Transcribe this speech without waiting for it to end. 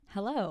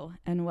Hello,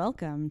 and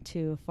welcome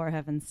to For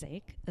Heaven's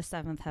Sake, a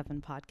Seventh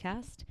Heaven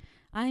podcast.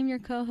 I'm your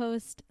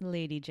co-host,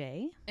 Lady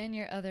J. And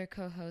your other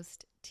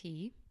co-host,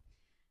 T.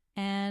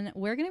 And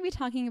we're going to be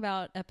talking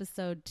about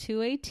episode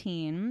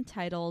 218,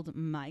 titled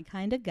My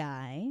Kind of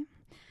Guy.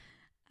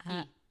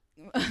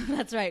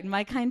 That's right,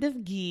 My Kind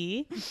of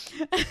Gee.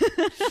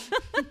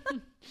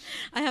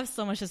 I have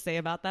so much to say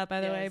about that, by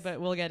the way,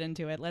 but we'll get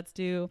into it. Let's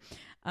do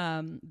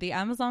the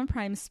Amazon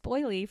Prime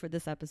spoilie for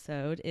this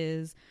episode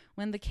is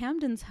when the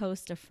Camdens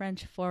host a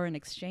French foreign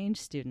exchange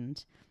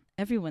student,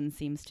 everyone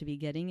seems to be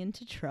getting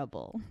into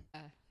trouble.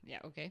 Yeah,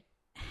 okay.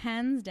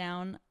 Hands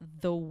down,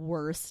 the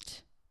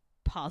worst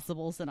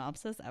possible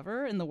synopsis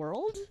ever in the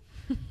world.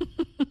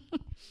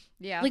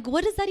 Yeah. Like,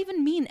 what does that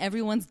even mean?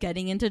 Everyone's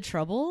getting into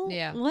trouble?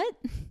 Yeah. What?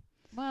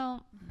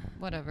 Well,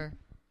 whatever.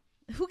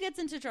 Who gets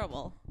into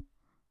trouble?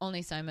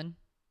 Only Simon.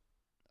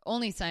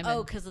 Only Simon.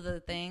 Oh, because of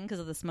the thing? Because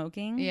of the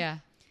smoking? Yeah.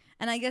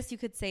 And I guess you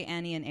could say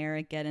Annie and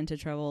Eric get into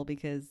trouble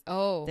because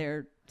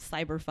they're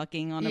cyber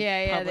fucking on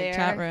a public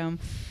chat room.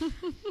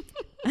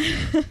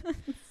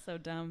 So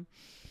dumb.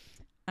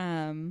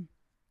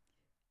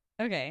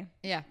 Okay.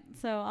 Yeah.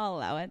 So I'll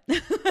allow it.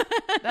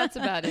 That's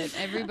about it.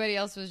 Everybody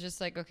else was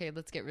just like, okay,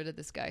 let's get rid of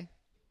this guy.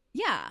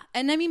 Yeah.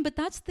 And I mean, but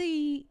that's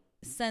the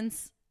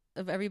sense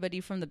of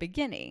everybody from the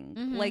beginning.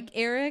 Mm-hmm. Like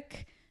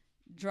Eric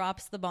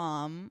drops the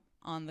bomb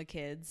on the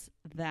kids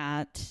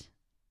that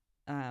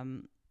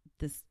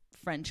this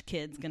French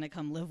kid's gonna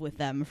come live with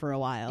them for a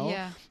while.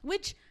 Yeah.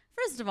 Which,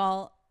 first of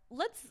all,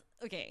 is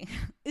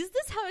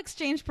this how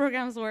exchange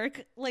programs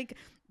work? Like,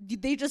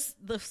 they just,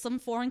 some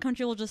foreign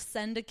country will just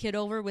send a kid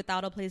over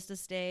without a place to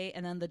stay,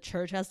 and then the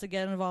church has to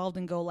get involved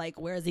and go like,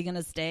 where is he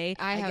gonna stay?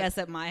 I guess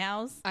at my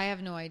house. I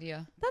have no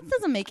idea. That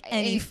doesn't make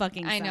any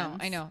fucking sense.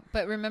 I know.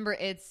 But remember,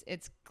 it's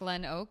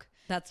Glen Oak.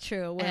 That's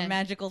true, where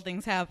magical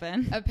things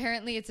happen.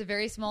 Apparently, it's a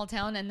very small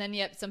town, and then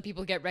yet some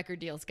people get record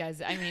deals,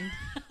 guys. I mean...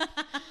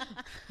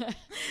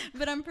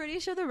 But I'm pretty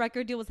sure the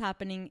record deal was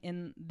happening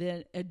in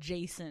the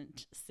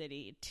adjacent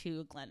city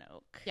to Glen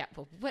Oak. Yeah,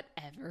 but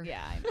whatever.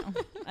 Yeah,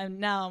 I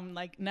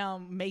know.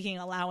 I'm making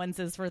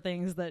allowances for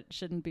things that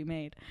shouldn't be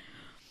made.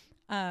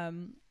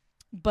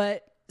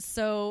 But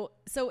so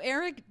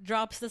Eric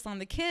drops this on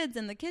the kids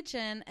in the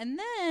kitchen, and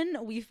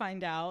then we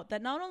find out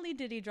that not only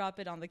did he drop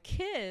it on the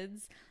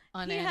kids,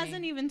 he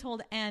hasn't even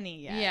told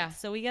Annie yet. Yeah.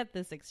 So we get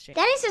this exchange.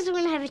 Daddy says we're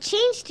going to have a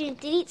change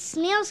student that eats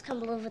snails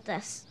come live with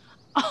us.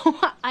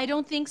 Oh, I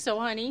don't think so,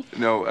 honey.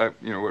 No,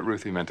 what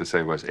Ruthie meant to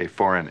say was a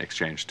foreign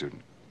exchange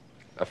student.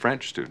 A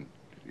French student.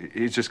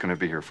 He's just going to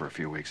be here for a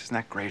few weeks. Isn't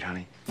that great,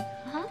 honey?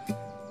 Uh-huh.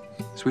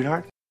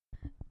 Sweetheart?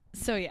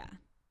 So, yeah.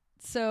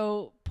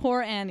 So,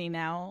 poor Annie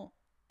now.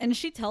 And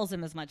she tells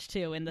him as much,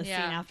 too, in the scene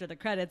after the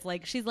credits.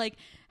 Like, she's like,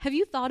 have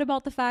you thought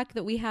about the fact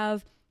that we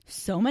have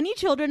so many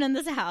children in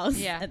this house?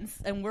 Yeah.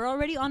 And we're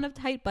already on a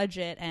tight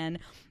budget. And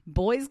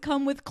boys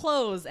come with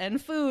clothes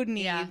and food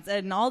needs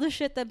and all the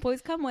shit that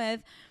boys come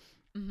with.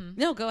 Mm-hmm.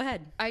 No, go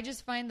ahead. I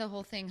just find the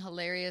whole thing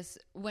hilarious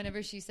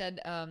whenever she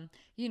said,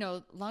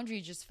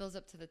 laundry just fills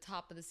up to the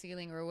top of the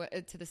ceiling or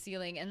to the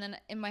ceiling. And then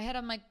in my head,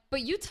 I'm like,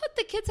 but you taught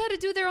the kids how to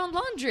do their own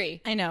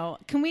laundry. I know.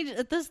 Can we,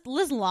 this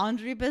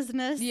laundry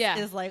business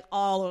is like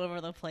all over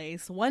the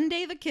place. One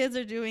day the kids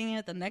are doing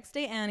it. The next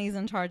day Annie's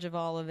in charge of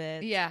all of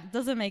it. Yeah. It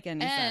doesn't make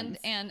any sense.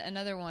 And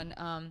another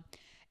one,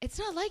 it's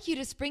not like you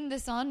to spring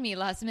this on me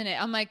last minute.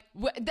 I'm like,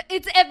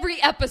 it's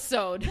every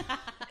episode.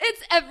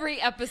 It's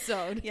every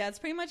episode. Yeah, it's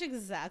pretty much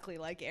exactly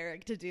like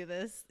Eric to do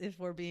this, if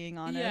we're being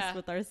honest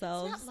with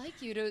ourselves. It's not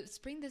like you to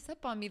spring this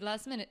up on me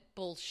last minute.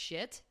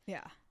 Bullshit.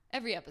 Yeah.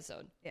 Every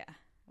episode. Yeah.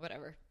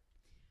 Whatever.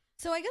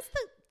 So I guess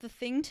the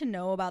thing to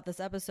know about this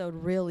episode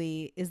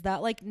really is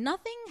that, like,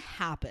 nothing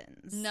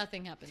happens.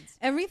 Nothing happens.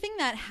 Everything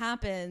that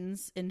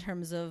happens in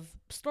terms of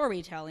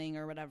storytelling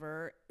or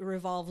whatever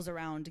revolves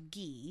around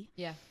Guy.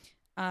 Yeah.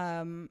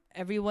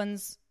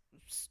 Everyone's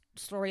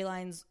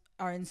storylines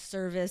are in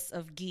service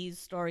of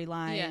Guy's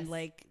storyline. Yes.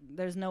 Like,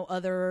 there's no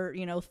other,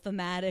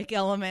 thematic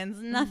elements,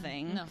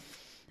 nothing.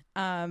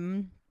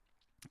 No.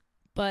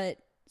 But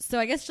so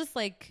I guess just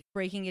like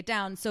breaking it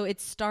down. So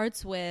it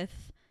starts with,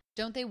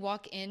 don't they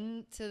walk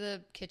into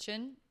the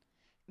kitchen?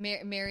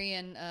 Mary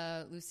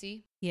and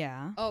Lucy?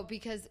 Yeah. Oh,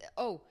 because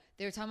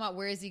they were talking about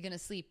where is he going to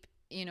sleep?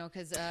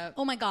 Because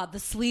oh my God, the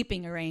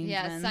sleeping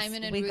arrangements. Yeah,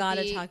 Simon and we Ruthie, got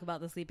to talk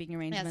about the sleeping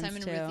arrangements. Yeah,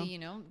 Simon too. and Ruthie,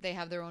 they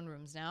have their own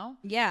rooms now.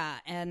 Yeah,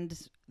 and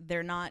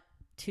they're not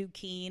too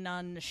keen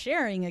on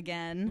sharing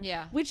again.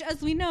 Yeah, which,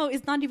 as we know,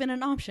 is not even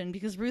an option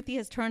because Ruthie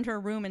has turned her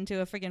room into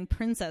a friggin'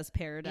 princess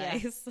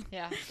paradise.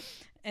 Yeah.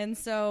 And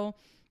so,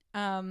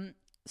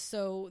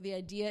 so the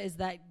idea is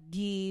that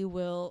Guy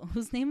will,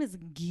 whose name is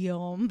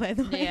Guillaume, by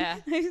the way. Yeah.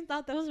 I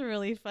thought that was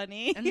really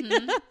funny.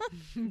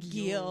 Mm-hmm.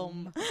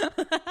 Guillaume.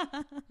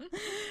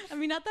 I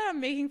mean, not that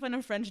I'm making fun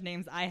of French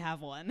names. I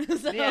have one.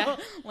 So,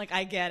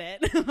 I get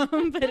it.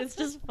 But it's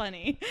just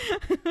funny.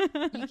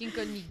 You can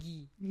call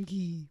me Guy.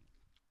 Guy.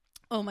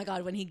 Oh my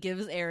God, when he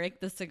gives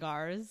Eric the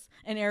cigars,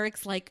 and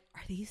Eric's like,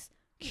 are these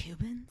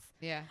Cubans?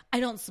 Yeah. I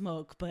don't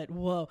smoke, but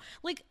whoa.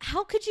 Like,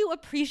 how could you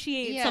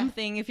appreciate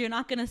something if you're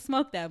not going to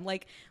smoke them?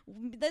 Like,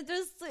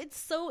 it's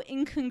so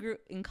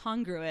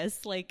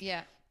incongruous. Like,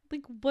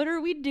 like, what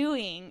are we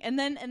doing? And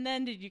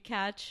then did you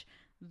catch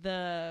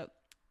the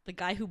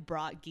guy who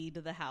brought Guy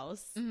to the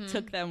house,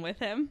 took them with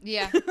him?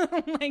 Yeah.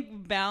 Like,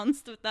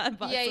 bounced with that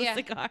box of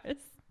cigars.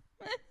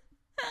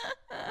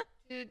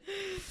 Dude,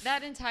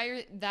 that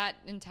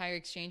entire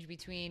exchange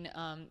between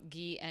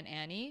Guy and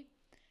Annie,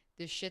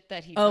 the shit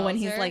that he tells when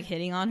he's her, like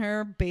hitting on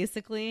her,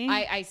 basically.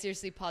 I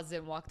seriously paused it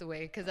and walked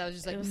away because I was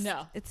just like,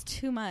 no, it's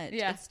too much.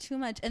 Yeah, it's too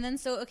much. And then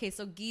so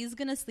Guy's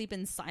gonna sleep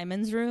in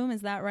Simon's room,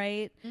 is that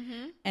right?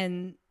 Mm-hmm.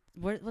 And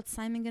what's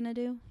Simon gonna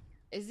do?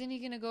 Isn't he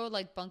gonna go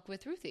like bunk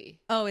with Ruthie?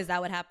 Oh, is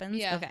that what happens?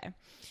 Yeah. Okay.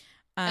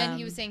 And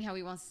he was saying how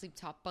he wants to sleep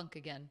top bunk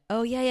again.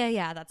 Oh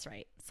yeah. That's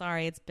right.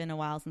 Sorry, it's been a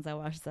while since I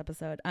watched this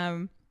episode.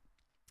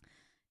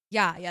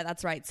 Yeah,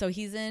 that's right. So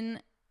he's in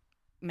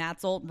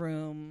Matt's old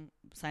room,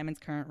 Simon's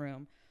current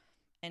room,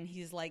 and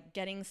he's like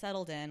getting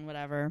settled in,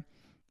 whatever.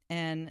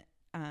 And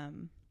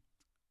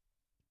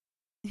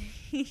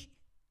he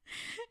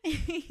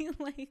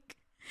like,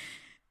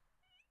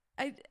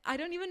 I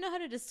don't even know how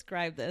to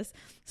describe this.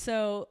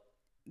 So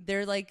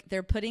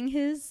they're putting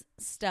his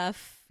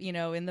stuff,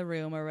 in the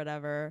room or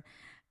whatever,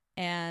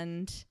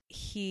 and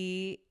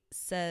he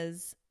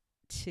says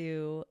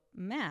to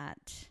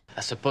Matt,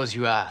 I suppose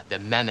you are the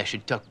man I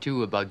should talk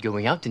to about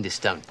going out in this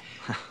town.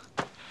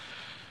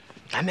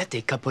 I met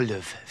a couple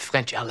of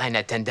French airline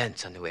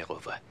attendants on the way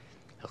over.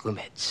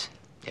 Roommates.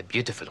 They're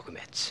beautiful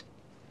roommates.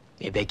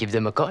 Maybe I give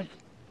them a call.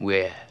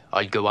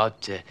 I'll go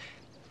out.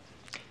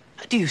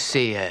 How do you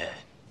say,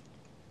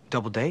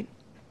 double date?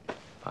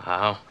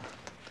 Wow.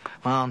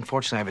 Well,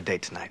 unfortunately, I have a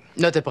date tonight.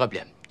 Not a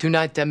problem.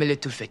 Tonight, I'm a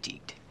little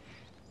fatigued.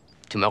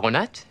 Tomorrow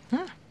night?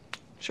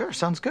 Sure,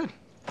 sounds good.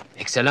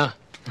 Excellent.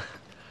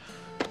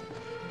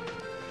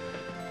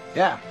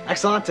 Yeah,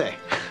 excellente.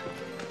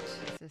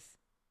 Jesus.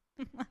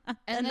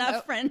 and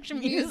that French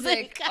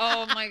music.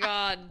 Oh my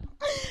god.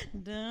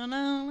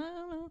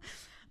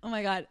 Oh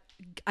my god.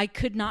 I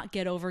could not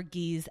get over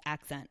Guy's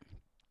accent.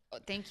 Oh,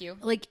 thank you.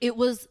 Like, it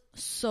was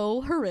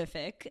so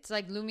horrific. It's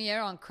like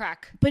Lumiere on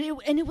crack. But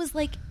it was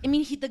like, I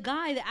mean,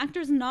 the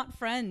actor's not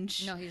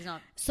French. No, he's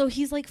not. So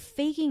he's like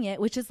faking it,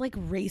 which is like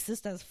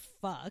racist as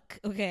fuck.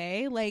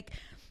 Okay, like,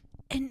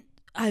 and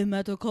I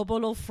met a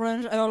couple of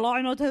French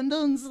airline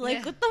attendants.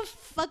 Like, what the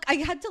fuck? I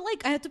had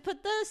to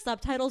put the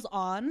subtitles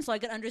on so I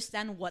could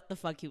understand what the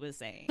fuck he was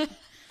saying.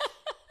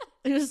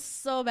 It was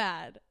so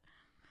bad.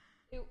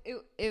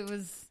 It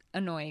was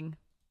annoying.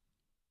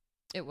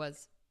 It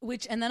was.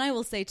 And then I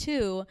will say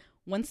too,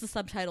 once the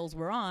subtitles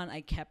were on,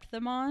 I kept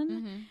them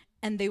on,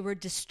 and they were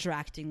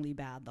distractingly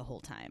bad the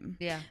whole time.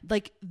 Yeah.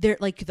 Like, they're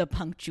like, the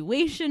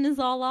punctuation is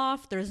all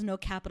off. There's no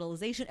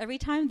capitalization. Every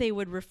time they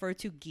would refer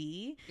to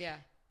Guy,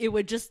 it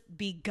would just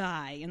be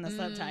Guy in the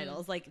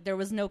subtitles. Like, there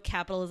was no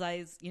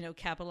capitalized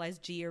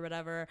G or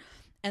whatever.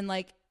 And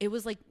like, it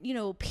was like,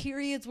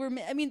 periods were,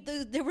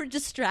 they were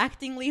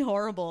distractingly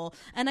horrible.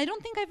 And I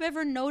don't think I've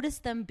ever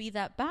noticed them be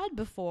that bad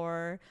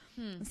before.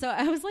 So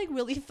I was like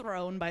really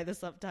thrown by the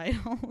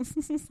subtitles.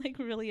 This was like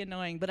really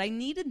annoying, but I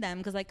needed them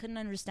because I couldn't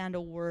understand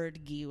a word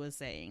Guy was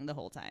saying the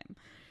whole time.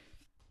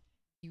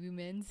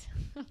 Humans.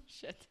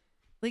 Shit.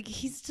 Like,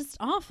 he's just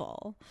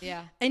awful.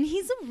 Yeah. And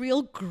he's a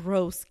real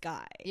gross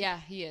guy. Yeah,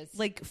 he is.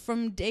 Like,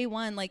 from day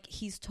one, like,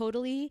 he's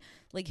totally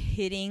like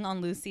hitting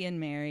on Lucy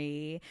and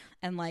Mary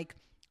and like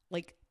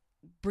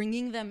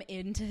bringing them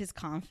into his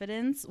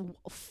confidence,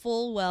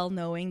 full well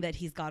knowing that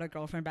he's got a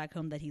girlfriend back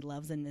home that he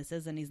loves and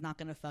misses, and he's not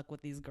going to fuck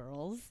with these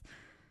girls.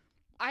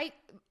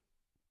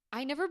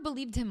 I never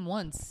believed him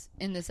once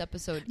in this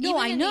episode. No,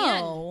 I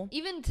know.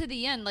 Even to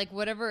the end, like,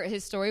 whatever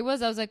his story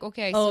was, I was like,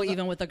 okay.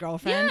 Even with the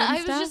girlfriend? Yeah, and I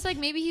was stuff? just like,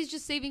 maybe he's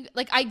just saving.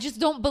 Like, I just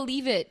don't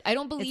believe it. I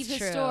don't believe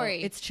his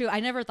story. It's true. I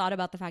never thought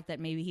about the fact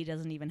that maybe he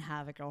doesn't even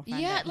have a girlfriend.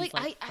 Yeah, that he's,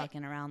 like,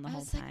 fucking around the whole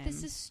was time. Like,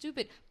 this is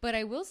stupid. But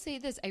I will say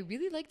this: I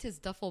really liked his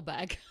duffel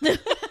bag.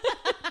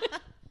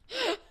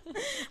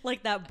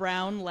 Like that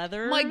brown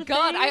leather. My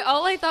God, thing?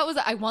 all I thought was,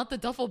 I want the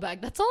duffel bag.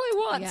 That's all I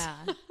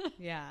want.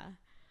 Yeah.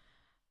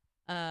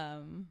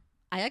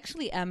 I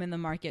actually am in the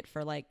market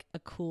for like a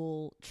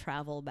cool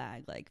travel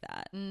bag like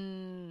that. I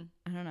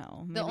don't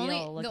know.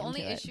 Maybe the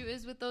only issue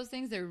is with those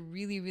things, they're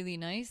really, really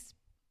nice,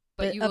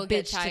 but you will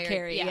get tired. To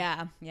carry.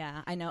 Yeah,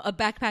 I know. A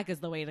backpack is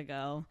the way to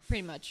go.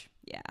 Pretty much.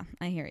 Yeah,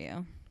 I hear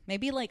you.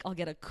 Maybe like I'll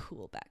get a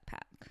cool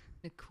backpack.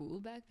 A cool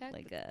backpack?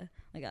 Like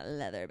a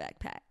leather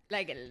backpack.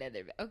 Like a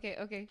leather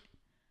Okay.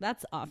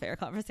 That's off-air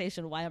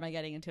conversation. Why am I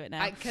getting into it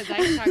now? Because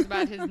I talked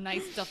about his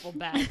nice duffel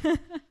bag.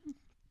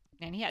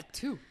 And he had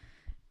 2.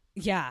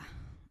 Yeah.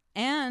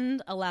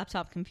 And a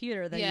laptop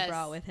computer that he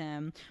brought with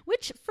him,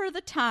 which for the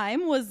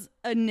time was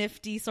a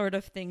nifty sort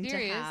of thing to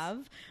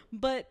have.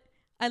 But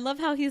I love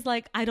how he's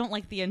like, I don't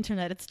like the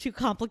internet. It's too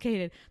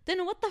complicated.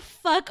 Then what the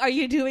fuck are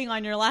you doing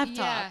on your laptop?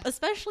 Yeah.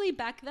 Especially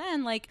back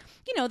then, like,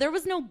 you know, there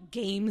was no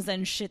games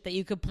and shit that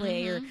you could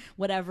play or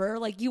whatever.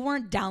 Like, you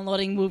weren't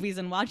downloading movies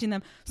and watching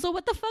them. So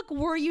what the fuck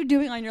were you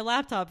doing on your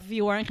laptop if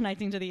you weren't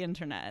connecting to the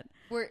internet?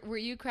 Were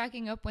you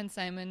cracking up when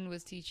Simon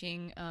was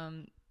teaching his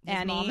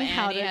Annie, mom,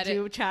 how to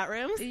do chat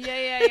rooms?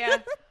 Yeah.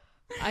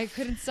 I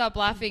couldn't stop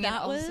laughing.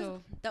 That and was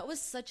also, that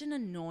was such an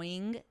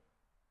annoying,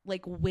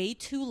 like, way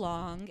too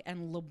long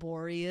and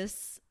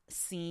laborious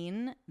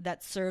scene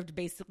that served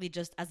basically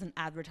just as an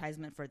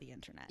advertisement for the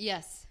internet.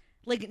 yes.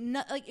 Like,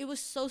 like it was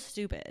so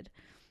stupid.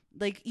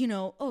 Like, you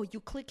know, oh,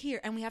 you click here,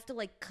 and we have to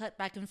like cut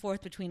back and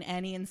forth between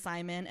Annie and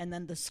Simon, and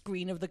then the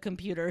screen of the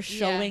computer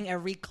showing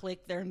every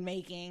click they're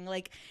making.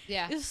 Like,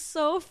 Yeah. it's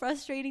so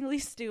frustratingly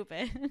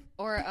stupid.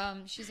 Or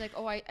she's like,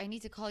 oh, I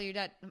need to call your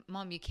dad.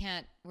 Mom, you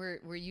can't. We're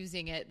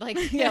using it.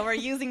 Like, Yeah, we're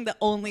using the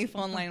only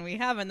phone line we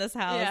have in this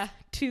house Yeah.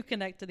 to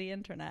connect to the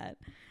internet.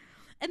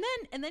 And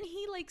then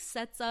he like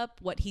sets up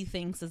what he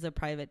thinks is a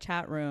private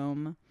chat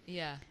room,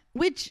 yeah.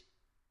 which,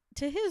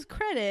 to his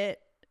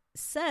credit,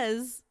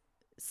 says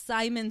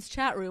Simon's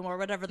chat room or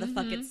whatever the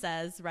fuck it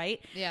says, right?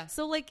 Yeah.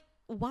 So like,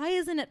 why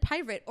isn't it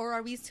private? Or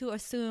are we to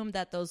assume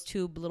that those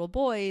two little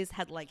boys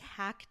had like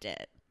hacked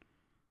it,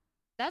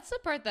 That's the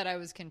part that I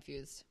was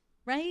confused.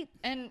 right?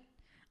 And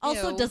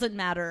Also, you know, doesn't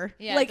matter.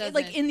 Yeah, it like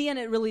doesn't. in the end,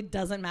 it really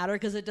doesn't matter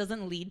because it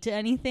doesn't lead to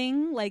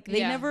anything. Like they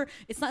Yeah. never.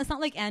 It's not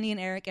like Annie and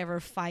Eric ever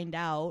find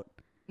out.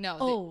 no.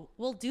 Oh,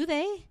 well, do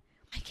they?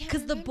 I can't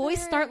Because the boys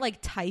remember. start like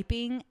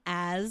typing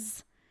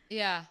as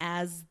Yeah.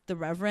 the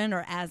Reverend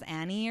or as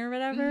Annie or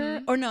whatever.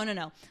 Mm-hmm. Or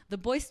no. The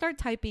boys start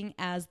typing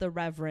as the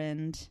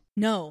Reverend.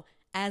 No,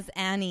 as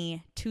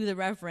Annie to the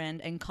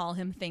Reverend and call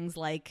him things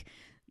like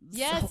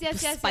Yes, spicy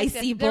yes.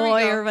 There we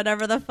boy go. or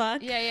whatever the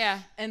fuck. Yeah.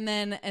 And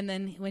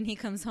then when he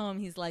comes home,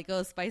 he's like,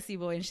 "Oh, spicy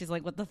boy," and she's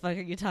like, "What the fuck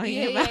are you talking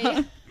Yeah, about?"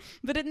 yeah.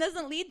 But it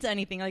doesn't lead to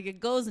anything. Like it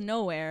goes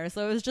nowhere.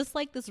 So it was just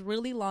like this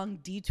really long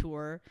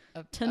detour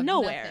to of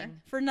nowhere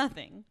nothing. for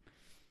nothing.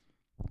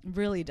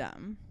 Really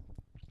dumb.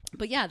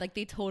 But yeah, like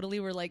they totally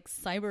were like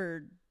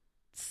cyber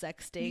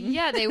sexting.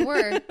 Yeah, they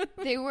were.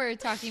 They were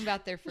talking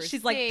about their first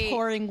She's like date.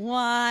 pouring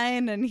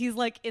wine and he's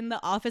like in the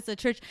office at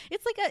church.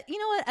 It's like, you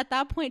know what? At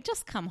that point,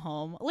 just come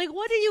home. Like,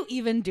 what are you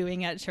even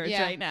doing at church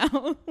Yeah. right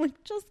now?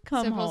 Like, just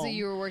come Supposedly home.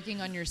 you were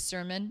working on your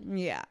sermon.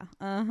 Yeah.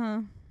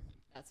 Uh-huh.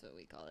 That's what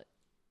we call it.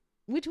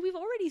 Which we've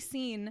already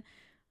seen.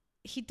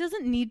 He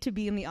doesn't need to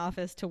be in the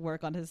office to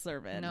work on his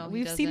sermon. No, he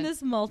We've seen doesn't.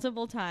 this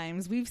multiple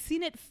times. We've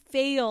seen it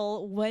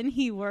fail when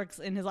he works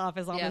in his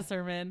office on Yeah. the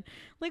sermon.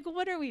 Like,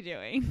 what are we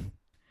doing?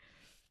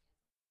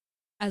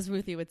 As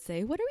Ruthie would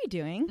say, what are we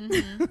doing?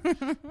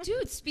 Mm-hmm.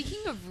 Dude,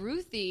 speaking of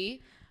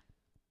Ruthie,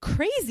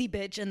 Crazy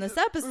bitch in this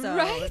episode.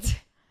 right?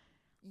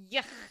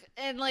 Yuck.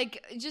 And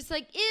like, just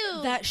like,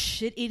 ew. That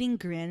shit-eating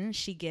grin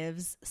she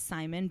gives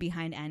Simon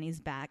behind Annie's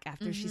back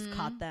after she's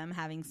caught them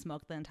having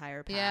smoked the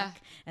entire pack, Yeah.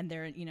 and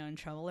they're, you know, in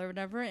trouble or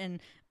whatever. And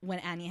when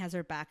Annie has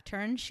her back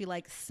turned, she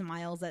like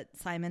smiles at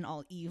Simon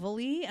all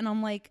evilly, and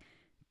I'm like,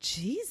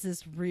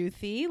 Jesus,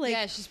 Ruthie, like,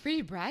 yeah, she's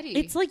pretty bratty.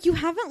 it's like you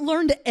haven't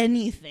learned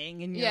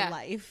anything in your Yeah.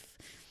 life.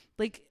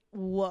 Like,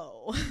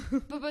 whoa.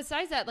 But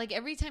besides that, like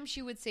every time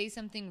she would say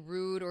something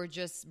rude or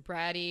just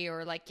bratty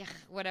or like yuck,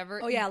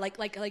 whatever. Oh yeah,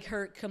 like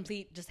her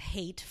complete just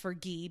hate for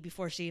Guy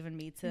before she even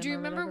meets him. Do you or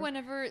remember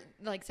whatever. whenever,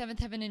 like, Seventh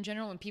Heaven in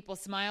general, when people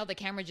smile, the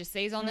camera just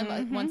stays on them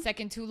like Mm-hmm. 1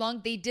 second too long?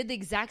 They did the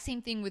exact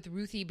same thing with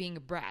Ruthie being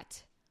a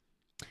brat.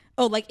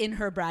 Oh, like in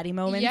her bratty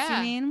moments, Yeah,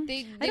 you mean?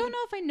 they I don't would-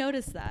 know if I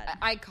noticed that.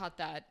 I caught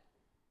that.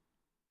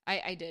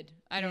 I did.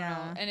 I don't Yeah.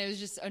 know. And it was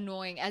just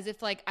annoying. As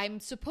if, like,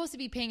 I'm supposed to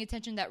be paying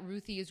attention that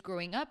Ruthie is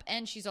growing up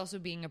and she's also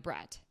being a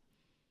brat.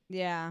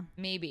 Yeah.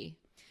 Maybe.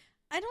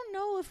 I don't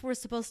know if we're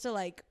supposed to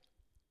like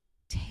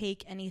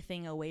take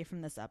anything away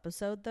from this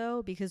episode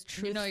though, because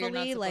You know truthfully, you're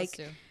not supposed like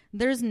to.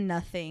 there's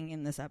nothing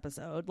in this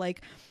episode.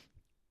 Like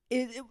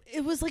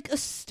it was like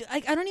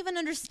I don't even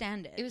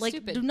understand it. It was like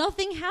stupid.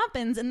 nothing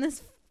happens in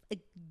this like,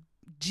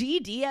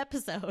 GD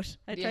episode.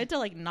 I Yeah. tried to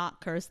like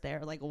not curse there.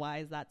 Like, why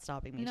is that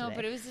stopping me? No, today?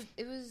 but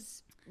it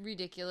was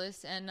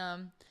ridiculous.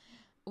 And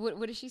what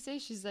did she say?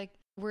 She's like,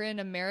 "We're in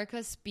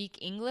America, speak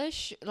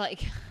English."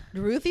 Like,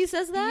 Ruthie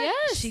says that.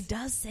 Yes. She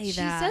does say she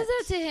that. says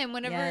that to him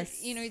whenever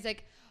Yes. you know he's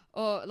like,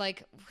 "Oh,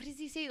 like what does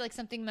he say? Like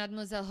something,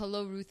 Mademoiselle,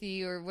 hello,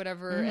 Ruthie, or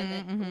whatever,"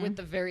 and then with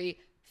the very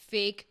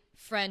fake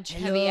French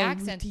heavy Hello,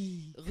 accent,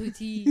 Ruthie.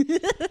 Ruthie.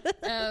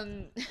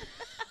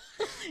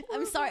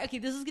 I'm sorry. Okay,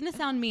 this is gonna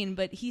sound mean,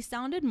 but he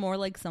sounded more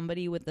like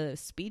somebody with a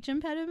speech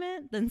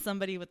impediment than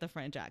somebody with a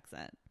French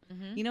accent.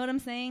 You know what I'm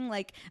saying?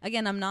 Like,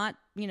 again, I'm not,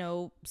 you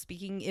know,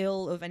 speaking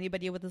ill of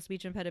anybody with a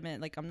speech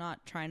impediment. Like, I'm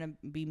not trying to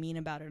be mean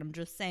about it. I'm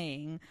just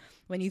saying,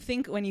 when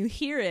you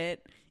hear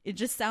it, it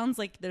just sounds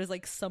like there's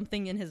like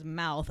something in his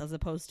mouth as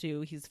opposed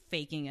to he's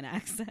faking an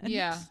accent.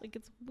 Yeah. Like,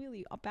 it's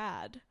really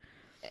bad.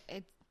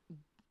 It's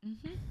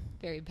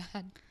very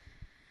bad.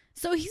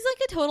 So he's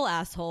like a total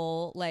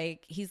asshole.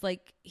 Like,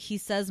 he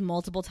says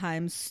multiple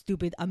times,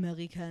 "Stupid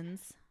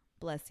Americans."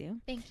 Bless you.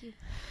 Thank you.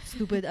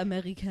 Stupid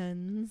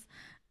Americans.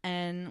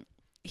 And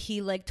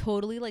he like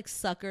totally like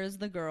suckers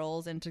the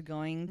girls into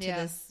going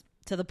to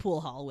to the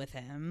pool hall with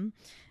him,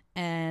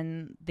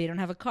 and they don't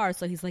have a car,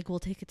 so he's like, we'll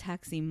take a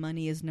taxi,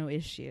 money is no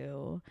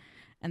issue.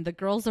 And the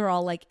girls are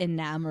all like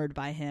enamored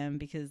by him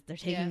because they're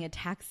taking a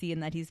taxi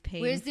and that he's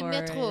paying Where's for the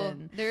metro?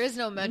 it. There is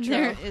no metro.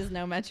 There is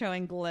no metro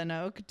in Glen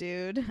Oak,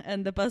 dude.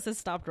 And the bus has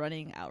stopped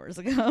running hours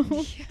ago.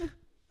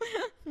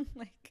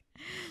 Like,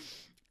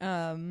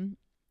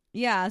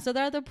 yeah. So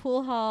they're at the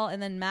pool hall,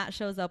 and then Matt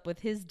shows up with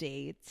his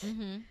date,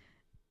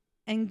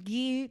 and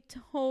Guy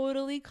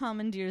totally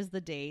commandeers the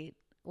date.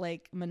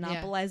 Like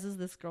monopolizes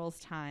this girl's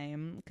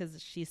time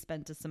because she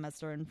spent a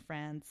semester in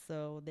France,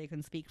 so they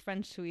can speak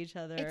French to each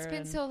other. It's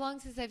been so long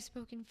since I've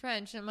spoken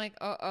French. I'm like,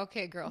 oh,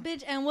 okay, girl.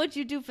 Bitch, and what'd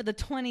you do for the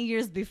 20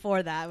 years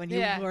before that when you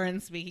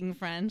weren't speaking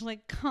French?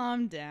 Like,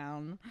 calm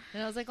down.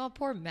 And I was like, oh,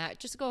 poor Matt,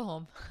 just go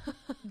home.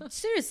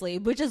 Seriously,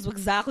 which is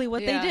exactly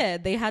what they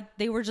did.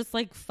 They were just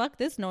like, fuck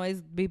this noise,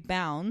 be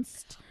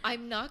bounced.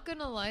 I'm not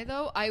gonna lie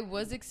though, I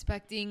was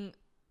expecting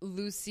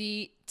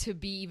Lucy to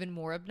be even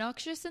more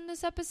obnoxious in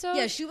this episode.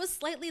 Yeah, she was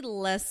slightly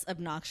less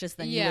obnoxious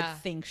than you would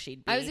think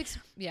she'd be. I was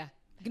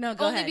no,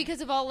 go only ahead. because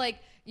of all like,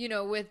 you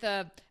know, with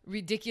a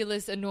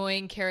ridiculous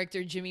annoying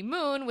character Jimmy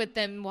Moon, with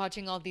them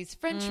watching all these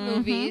French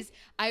movies,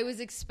 I was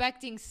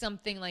expecting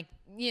something like,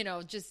 you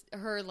know, just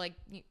her like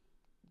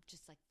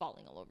just like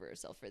falling all over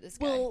herself for this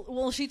guy.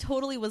 Well, she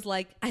totally was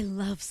like, I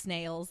love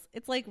snails.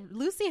 It's like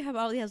Lucy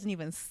probably hasn't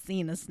even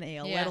seen a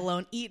snail, let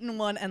alone eaten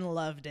one and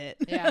loved it.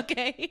 Yeah.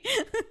 Okay.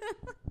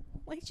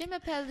 Like, Je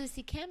m'appelle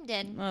Lucy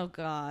Camden. Oh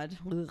God.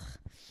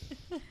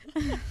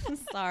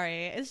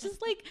 Sorry. It's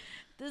just like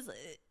this.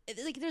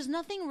 Like, there's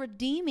nothing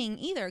redeeming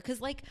either. Because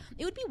like,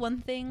 it would be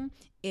one thing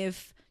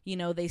if, you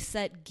know, they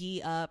set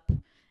Guy up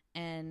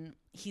and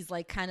he's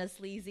like kind of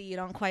sleazy, you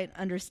don't quite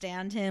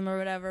understand him or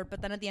whatever, but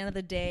then at the end of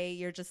the day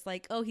you're just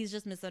like, oh, he's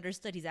just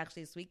misunderstood, he's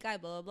actually a sweet guy,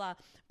 blah blah blah.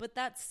 But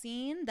that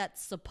scene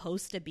that's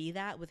supposed to be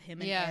that with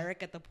him and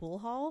Eric at the pool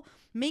hall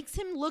makes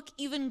him look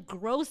even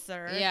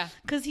grosser,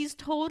 because he's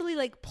totally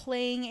like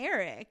playing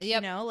Eric. You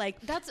know, like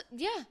that's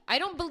I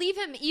don't believe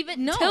him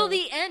even till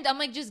the end. I'm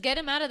like, just get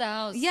him out of the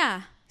house.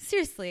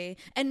 Seriously.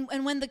 And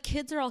when the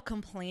kids are all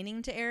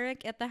complaining to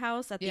Eric at the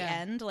house at the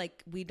end,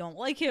 like, we don't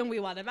like him, we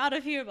want him out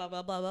of here, blah,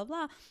 blah, blah, blah,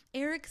 blah.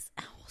 Eric's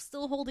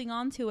still holding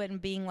on to it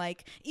and being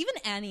like, even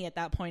Annie at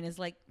that point is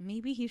like,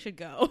 maybe he should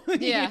go.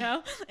 You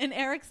know? And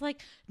Eric's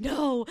like,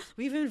 no,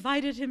 we've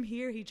invited him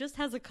here. He just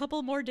has a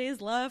couple more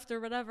days left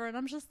or whatever. And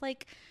I'm just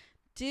like,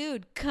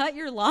 dude, cut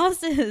your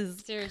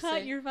losses. Seriously.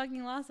 Cut your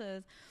fucking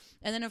losses.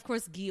 And then, of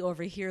course, Guy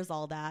overhears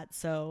all that.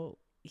 So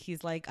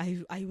he's like,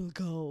 I will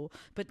go,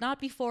 but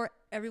not before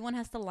everyone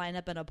has to line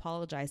up and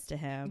apologize to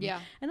him.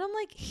 And I'm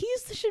like, he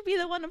should be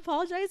the one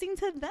apologizing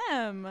to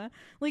them.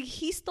 Like,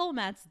 he stole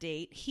Matt's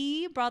date.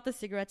 He brought the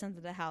cigarettes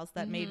into the house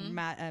that made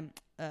Matt,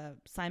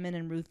 Simon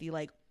and Ruthie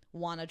like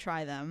want to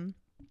try them.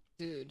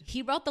 Dude,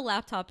 he brought the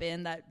laptop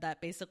in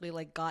that basically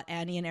like got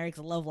Annie and Eric's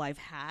love life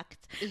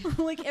hacked.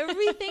 Like,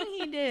 everything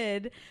he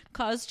did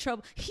caused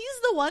trouble. He's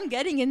the one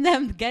getting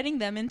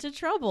them into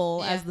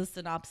trouble, as the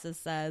synopsis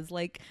says.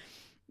 Like,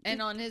 and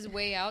on his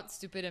way out,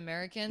 stupid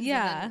Americans.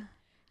 Yeah. And then,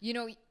 you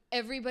know,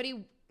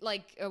 everybody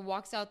like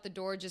walks out the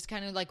door just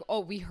kind of like,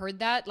 oh, we heard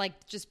that,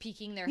 like just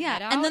peeking their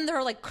head out. And then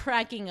they're like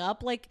cracking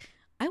up. Like,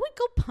 I would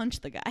go punch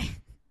the guy.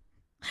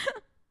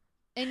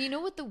 And you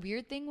know what the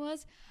weird thing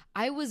was?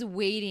 I was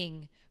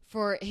waiting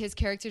for his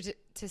character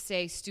to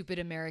say stupid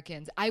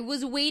Americans. I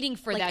was waiting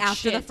for like that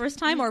after shit. the first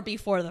time or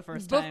before the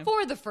first time?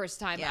 Before the first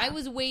time. Yeah. I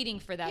was waiting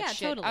for that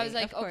shit. Totally, I was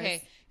like, of course.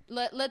 okay,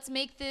 let's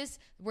make this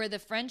where the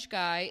French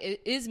guy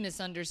is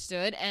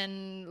misunderstood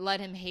and let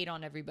him hate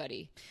on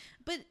everybody.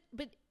 But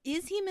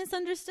is he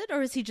misunderstood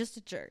or is he just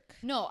a jerk?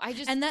 No,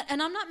 and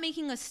I'm not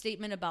making a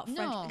statement about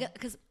French,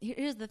 because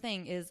here's the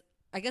thing is,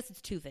 I guess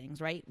it's two things,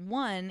 right?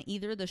 One,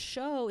 either the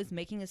show is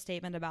making a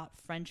statement about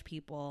French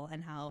people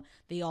and how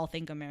they all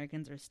think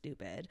Americans are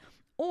stupid,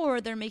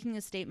 or they're making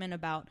a statement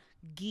about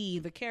Guy,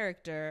 the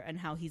character, and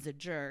how he's a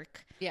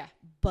jerk,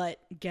 but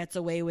gets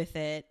away with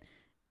it,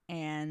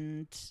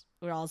 and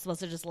we're all supposed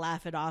to just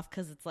laugh it off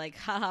because it's like,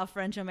 haha,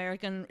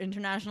 French-American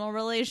international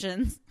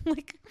relations.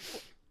 Like,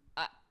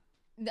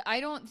 I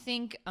don't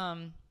think.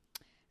 I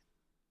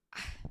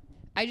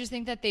just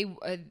think that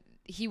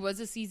he was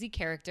a sleazy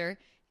character.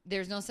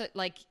 There's no such,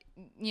 like,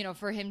 you know,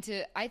 for him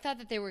to. I thought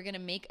that they were gonna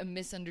make a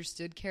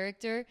misunderstood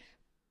character.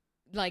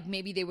 Like,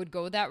 maybe they would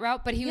go that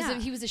route, but he was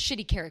a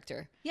shitty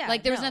character. Yeah,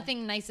 like there was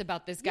nothing nice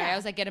about this guy. I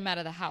was like, get him out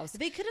of the house.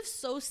 They could have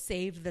so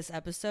saved this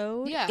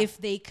episode if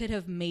they could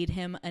have made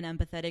him an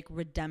empathetic,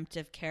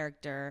 redemptive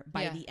character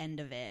by the end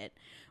of it,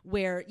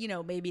 where, you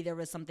know, maybe there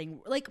was something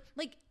like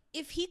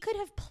if he could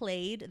have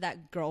played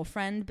that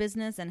girlfriend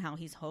business and how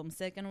he's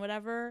homesick and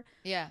whatever,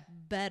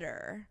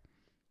 better.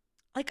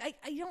 Like,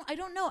 I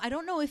don't know. I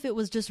don't know if it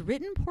was just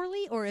written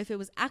poorly or if it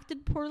was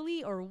acted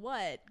poorly or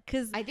what.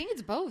 Because I think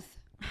it's both.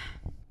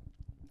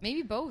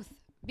 Maybe both.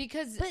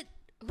 Because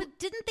But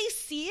didn't they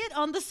see it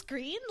on the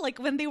screen? Like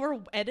when they were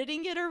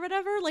editing it or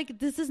whatever? Like,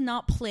 this is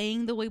not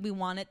playing the way we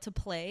want it to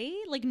play.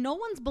 Like, no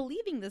one's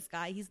believing this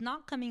guy. He's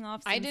not coming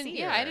off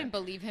sincere. I didn't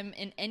believe him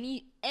in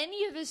any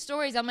of his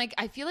stories. I'm like,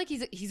 I feel like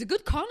he's a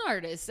good con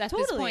artist at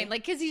this point.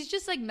 Like, because he's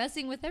just like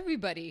messing with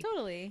everybody.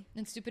 Totally.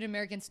 And stupid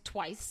Americans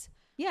twice.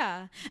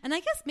 Yeah. And I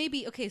guess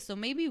maybe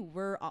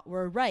we're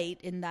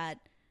right in that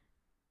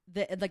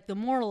the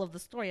moral of the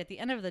story at the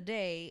end of the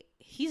day,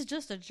 he's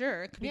just a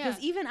jerk, because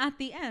even at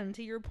the end,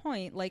 to your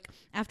point, like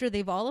after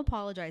they've all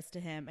apologized to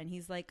him and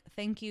he's like,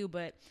 thank you,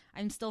 but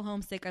I'm still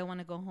homesick, I want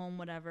to go home,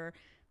 whatever.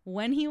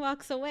 When he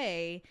walks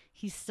away,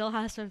 he still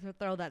has to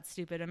throw that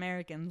stupid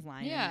Americans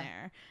line in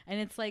there.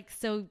 And it's like,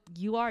 so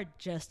you are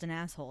just an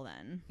asshole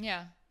then.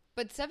 Yeah.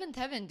 But Seventh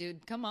Heaven,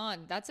 dude, come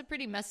on. That's a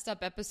pretty messed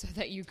up episode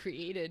that you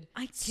created.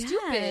 I guess.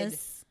 Stupid.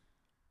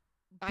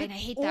 I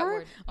hate that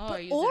word.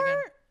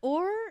 Oh,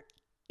 or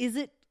is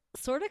it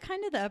sort of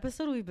kind of the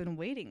episode we've been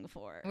waiting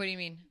for? What do you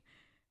mean?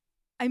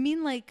 I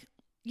mean, like,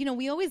 you know,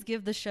 we always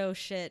give the show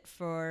shit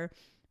for,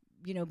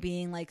 you know,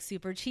 being like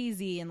super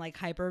cheesy and like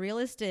hyper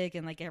realistic,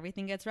 and like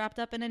everything gets wrapped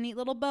up in a neat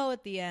little bow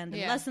at the end,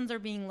 and lessons are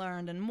being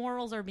learned and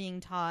morals are being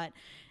taught.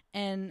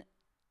 And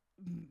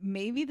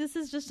maybe this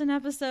is just an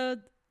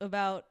episode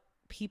about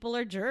people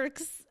are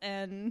jerks,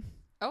 and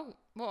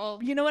well,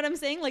 you know what I'm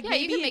saying? Like,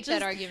 maybe you can make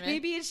that argument.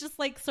 Maybe it's just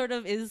like sort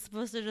of is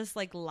supposed to just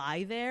like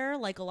lie there,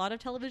 like a lot of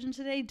television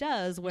today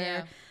does,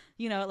 where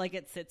you know, like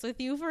it sits with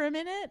you for a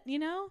minute. You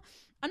know,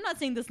 I'm not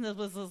saying this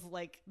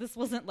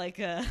wasn't like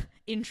a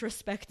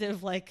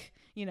introspective, like,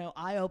 you know,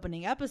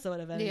 eye-opening episode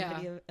of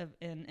anybody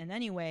in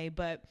any way,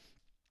 but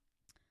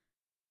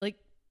like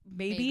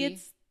maybe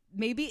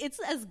it's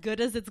as good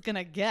as it's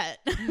gonna get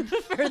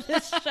for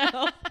this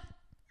show.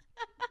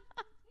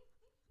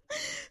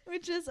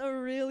 Which is a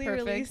really,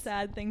 really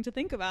sad thing to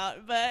think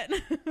about, but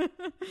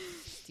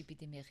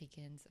stupid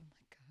Americans. Oh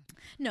my god.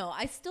 No,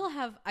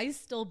 I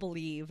still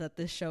believe that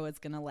this show is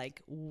gonna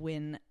like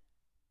win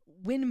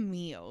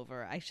me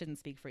over. I shouldn't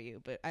speak for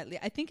you, but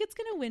I think it's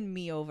gonna win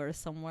me over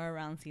somewhere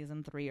around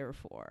season 3 or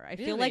 4. I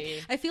feel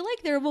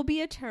like there will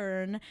be a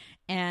turn,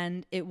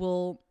 and it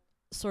will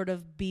sort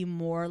of be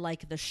more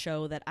like the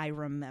show that I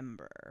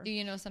remember. Do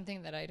you know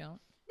something that I don't?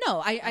 No,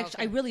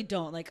 I really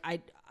don't. Like,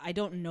 I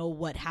don't know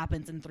what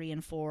happens in 3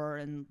 and 4,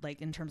 and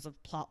like in terms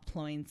of plot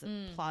points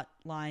and plot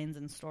lines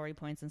and story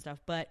points and stuff.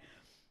 But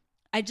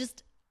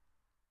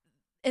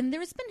and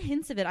there's been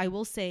hints of it, I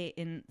will say,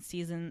 in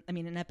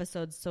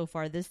episodes so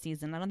far this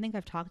season. I don't think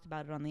I've talked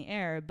about it on the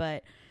air,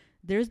 but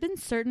there's been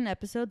certain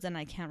episodes, and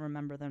I can't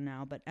remember them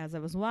now, but as I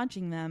was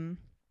watching them,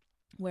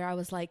 where I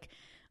was like,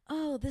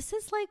 oh, this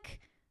is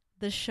like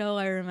the show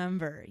I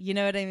remember. You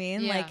know what I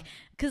mean? Yeah. Like,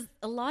 because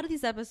a lot of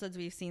these episodes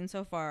we've seen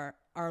so far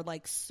are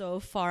like so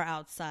far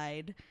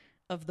outside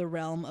of the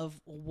realm of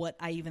what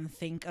I even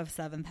think of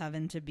Seventh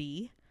Heaven to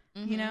be,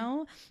 you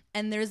know?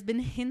 And there's been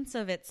hints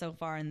of it so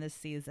far in this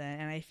season.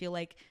 And I feel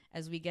like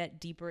as we get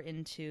deeper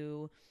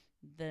into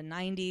the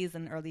 90s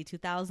and early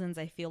 2000s,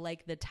 I feel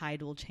like the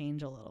tide will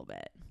change a little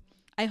bit.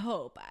 I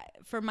hope.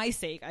 For my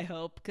sake, I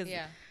hope. Because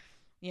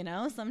you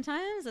know,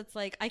 sometimes it's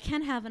like, I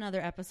can't have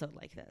another episode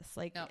like this,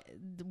 like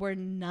where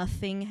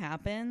nothing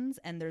happens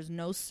and there's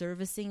no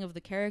servicing of the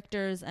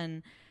characters.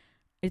 And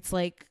it's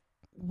like,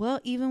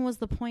 what even was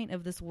the point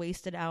of this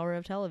wasted hour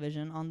of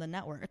television on the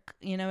network?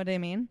 You know what I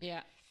mean?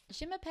 Yeah.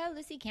 Je m'appelle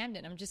Lucy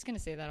Camden. I'm just going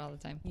to say that all the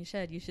time. You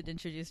should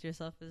introduce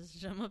yourself as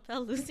Je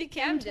m'appelle Lucy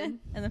Camden.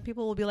 And then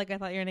people will be like, I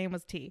thought your name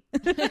was T.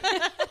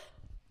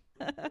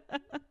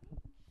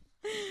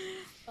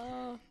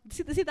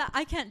 See that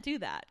I can't do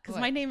that because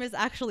my name is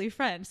actually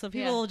French, so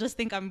people will just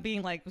think I'm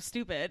being like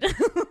stupid.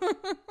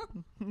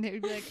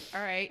 They'd be like,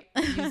 "All right,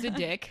 use a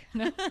dick."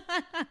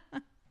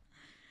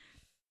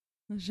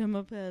 Je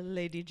m'appelle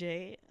Lady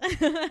J.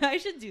 I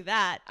should do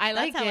that.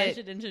 That's how I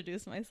should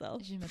introduce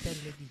myself. Je m'appelle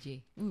Lady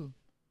J. Ooh,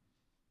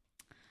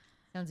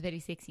 sounds very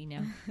sexy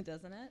now,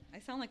 doesn't it? I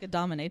sound like a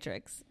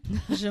dominatrix.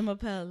 Je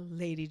m'appelle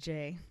Lady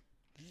J.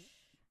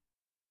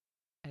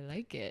 I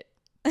like it.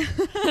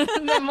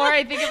 The more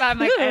I think about it, I'm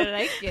like, I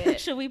like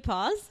it. Should we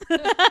pause?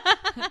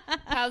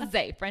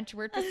 Pause, French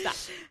word for stop.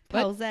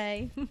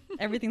 Pause.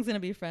 Everything's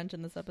gonna be French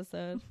in this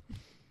episode.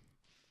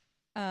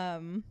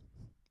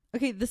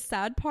 Okay, the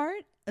sad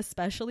part,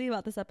 especially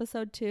about this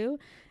episode too,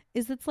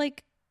 is it's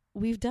like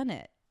we've done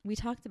it. We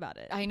talked about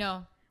it. I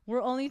know.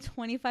 We're only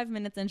 25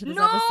 minutes into this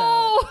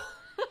episode.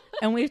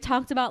 And we've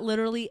talked about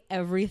literally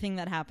everything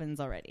that happens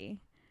already.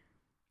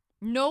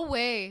 No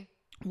way.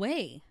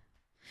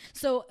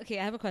 So, okay,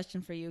 I have a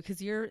question for you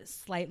because you're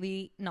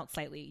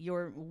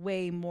you're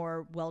way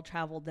more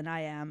well-traveled than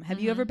I am. Have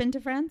you ever been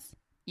to France?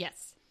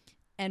 Yes.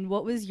 And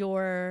what was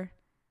your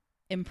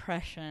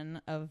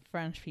impression of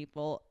French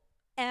people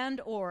and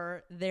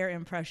or their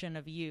impression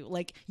of you?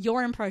 Like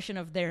your impression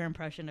of their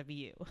impression of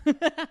you.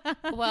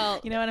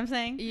 Well, you know what I'm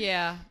saying?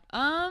 Yeah.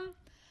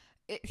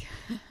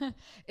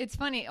 It's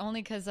funny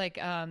only because like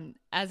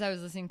as I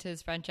was listening to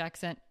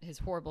his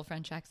horrible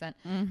French accent,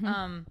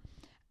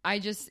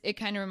 it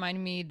kind of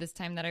reminded me this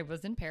time that I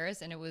was in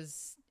Paris and it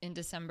was in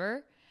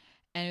December,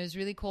 and it was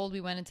really cold.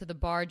 We went into the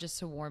bar just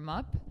to warm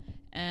up,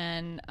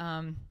 and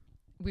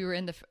we were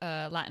in the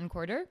Latin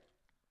Quarter.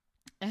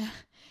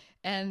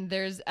 And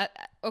there's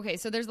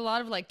so there's a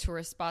lot of like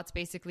tourist spots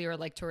basically, or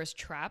like tourist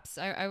traps,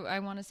 I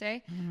want to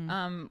say,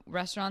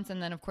 restaurants,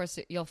 and then of course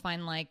you'll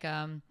find like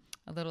a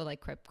little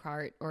like crepe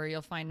cart, or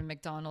you'll find a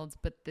McDonald's.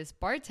 But this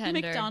bartender,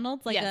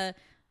 McDonald's, like yes.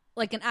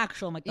 like an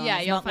actual McDonald's,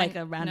 Yeah, you'll not find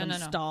like a random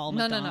stall.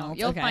 No. McDonald's.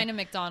 You'll Okay. find a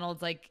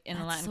McDonald's like in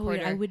the Latin so Quarter.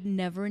 weird. I would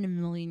never in a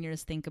million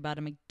years think about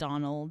a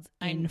McDonald's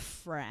in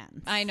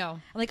France. I know.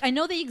 Like, I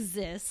know they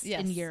exist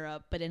Yes. in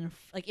Europe, but in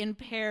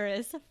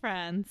Paris,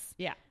 France,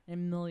 Yeah. in a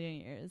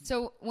million years.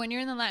 So when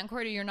you're in the Latin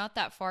Quarter, you're not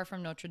that far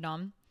from Notre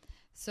Dame.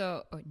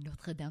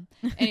 Notre Dame.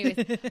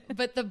 Anyways,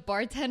 but the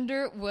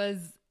bartender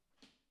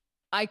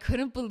I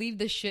couldn't believe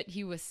the shit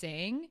he was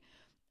saying.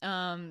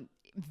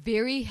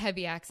 Very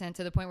heavy accent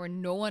to the point where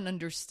no one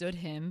understood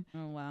him.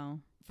 Oh, wow.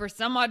 For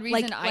some odd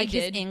reason, Like I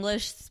did. his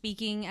English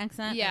speaking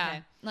accent? Yeah.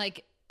 Okay.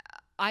 Like,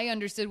 I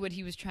understood what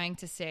he was trying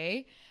to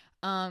say.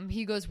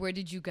 He goes, "Where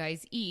did you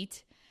guys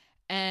eat?"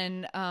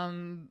 And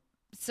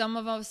some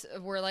of us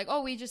were like,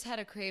 "Oh, we just had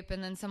a crepe."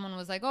 And then someone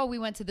was like, "Oh, we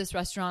went to this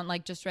restaurant,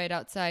 like just right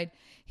outside."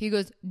 He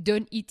goes,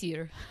 "Don't eat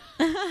here."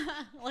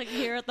 Like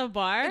here at the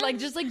bar? Like,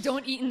 just like,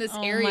 don't eat in this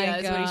Oh area my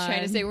is what he's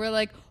trying to God. say. We're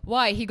like,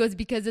 why? He goes,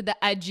 because of the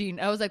agine.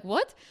 I was like,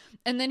 what?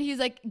 And then he's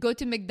like, go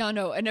to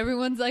McDonald's. And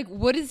everyone's like,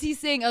 what is he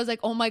saying? I was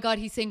like, oh my God,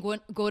 he's saying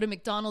go to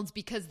McDonald's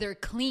because they're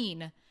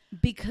clean.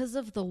 Because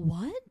of the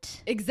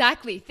what?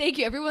 Exactly. Thank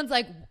you. Everyone's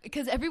like,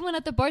 because everyone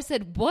at the bar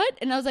said, what?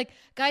 And I was like,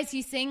 guys,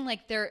 he's saying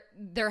like their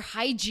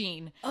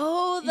hygiene.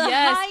 Oh, the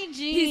Yes.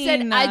 hygiene. He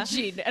said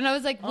hygiene. And I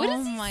was like, what Oh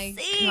is he my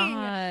saying?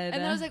 God.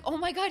 And I was like, oh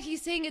my God,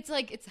 he's saying it's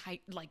like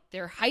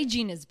their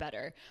hygiene is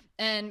better.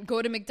 And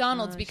go to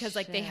McDonald's Oh, because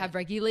like they shit. have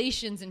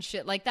regulations and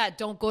shit like that.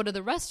 Don't go to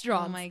the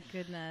restaurants. Oh my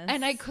goodness.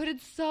 And I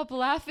couldn't stop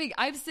laughing.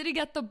 I'm sitting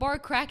at the bar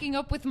cracking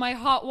up with my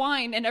hot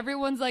wine, and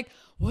everyone's like,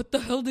 what the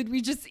hell did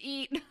we just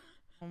eat?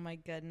 Oh my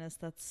goodness,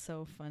 that's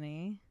so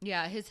funny.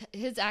 Yeah,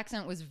 his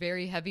accent was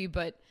very heavy,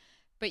 but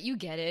you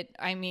get it.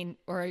 I mean,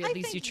 or at I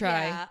least think, you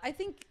try. Yeah, I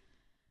think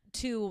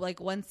too, like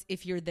once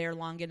if you're there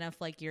long enough,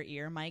 like your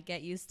ear might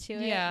get used to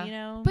it. Yeah. You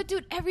know. But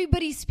dude,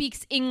 everybody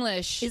speaks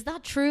English. is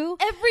that true?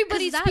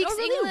 Everybody 'Cause speaks that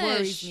really English.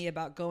 worries me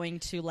about going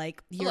to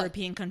like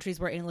European countries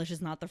where English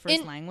is not the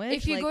first language.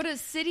 If you Like, go to a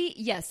city,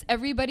 yes,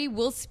 everybody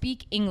will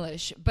speak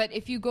English. But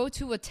if you go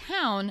to a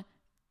town,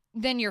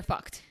 then you're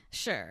fucked.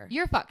 sure,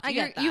 You're fucked. I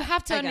get that. You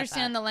have to I get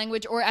understand that. the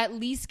language, or at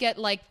least get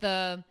like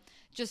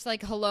just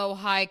like hello,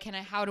 hi,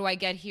 how do I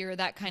get here?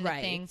 That kind of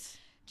Right. thing.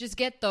 Just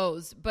get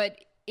those.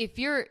 But if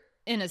you're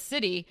in a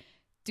city,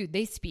 dude,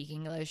 they speak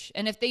English.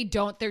 And if they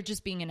don't, they're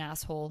just being an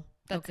asshole.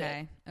 That's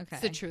Okay, it. okay.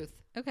 It's the truth.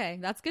 Okay,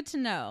 that's good to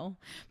know.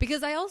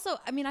 Because I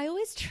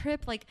always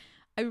trip, like,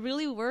 I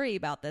really worry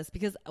about this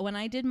because when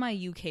I did my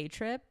UK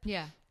trip,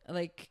 Yeah.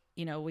 like,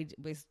 you know, we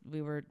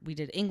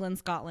did England,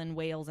 Scotland,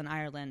 Wales, and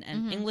Ireland,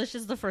 and English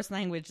is the first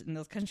language in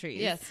those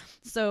countries. Yes.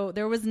 So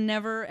there was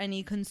never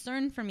any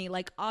concern for me.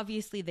 Like,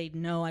 obviously, they'd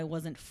know I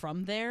wasn't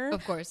from there.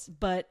 Of course.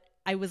 But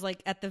I was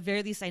like, at the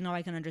very least, I know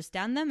I can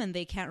understand them, and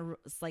they can't,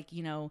 like,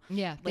 you know,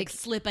 Yeah, like they-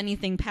 slip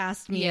anything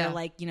past me Yeah. or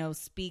like, you know,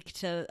 speak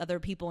to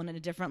other people in a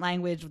different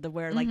language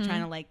where like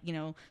trying to like, you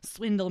know,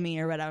 swindle me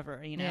or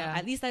whatever, you know. Yeah.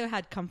 At least I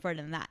had comfort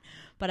in that.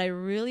 But I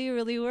really,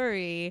 really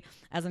worry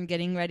as I'm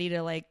getting ready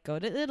to like go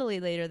to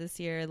Italy later this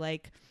year,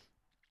 like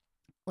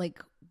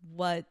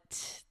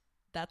what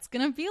that's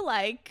gonna be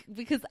like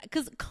because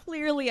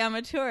clearly I'm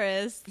a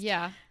tourist.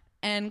 Yeah.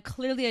 And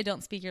clearly I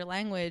don't speak your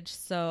language,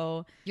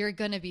 so You're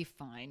going to be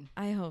fine.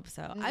 I hope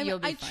so. You'll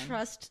be I fine.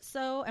 trust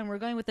so, and we're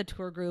going with a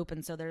tour group,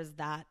 and so there's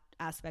that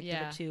aspect of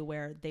Yeah. it too,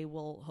 where they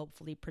will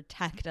hopefully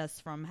protect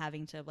us from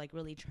having to like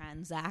really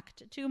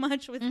transact too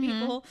much with Mm-hmm.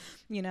 people,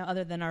 you know,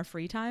 other than our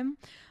free time.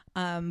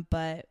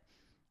 But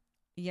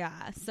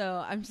yeah,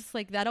 so I'm just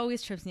like that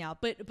always trips me out.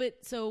 But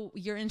so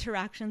your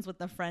interactions with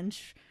the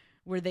French,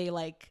 were they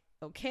like?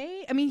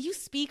 Okay, I mean you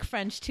speak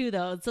French too,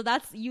 though, so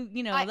that's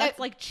you know that's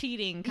like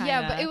cheating. Kinda.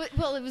 Yeah,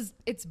 but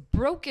it's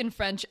broken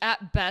French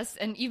at best,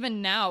 and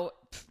even now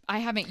I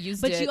haven't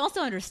used it. But you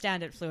also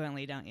understand it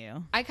fluently, don't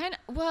you? I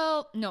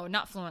no,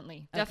 not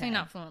fluently, definitely Okay.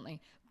 not fluently.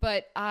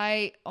 But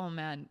I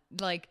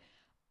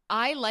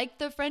like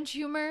the French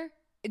humor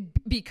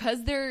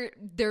because they're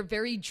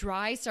very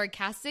dry,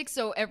 sarcastic.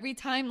 So every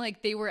time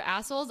like they were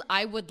assholes,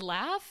 I would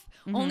laugh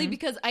only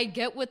because I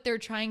get what they're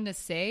trying to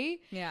say.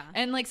 Yeah.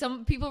 And like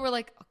some people were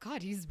like, "Oh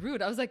God, he's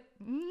rude." I was like,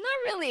 "Not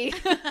really."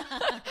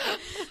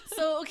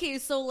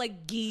 So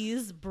like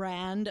Guy's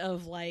brand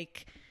of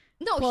like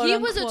No, quote, he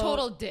was a unquote-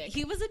 total dick.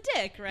 He was a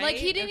dick, right? Like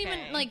he didn't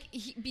Okay. even like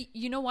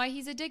you know why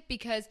he's a dick?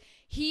 Because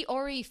he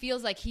already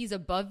feels like he's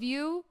above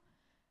you.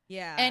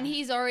 Yeah. And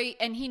he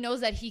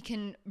knows that he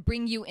can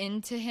bring you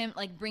into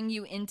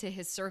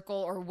his circle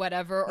or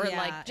whatever, or yeah,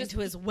 like just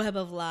into his web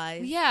of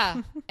lies.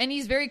 yeah. And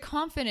he's very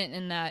confident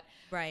in that.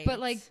 Right. But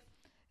like,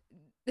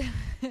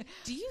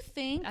 do you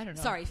think I don't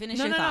know. Sorry, finish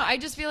no, your no, thought. no. I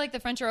just feel like the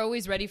French are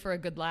always ready for a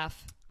good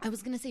laugh. I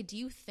was gonna say, do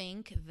you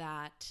think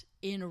that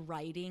in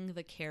writing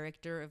the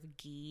character of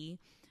Guy,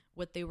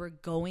 what they were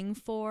going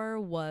for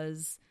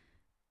was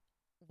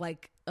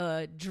like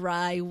a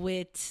dry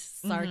wit,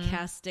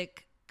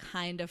 sarcastic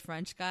kind of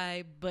French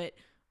guy, but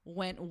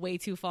went way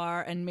too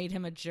far and made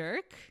him a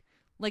jerk.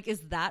 Like, is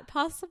that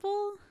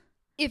possible?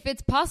 If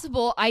it's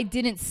possible, I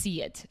didn't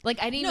see it. Like,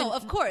 I didn't even... No,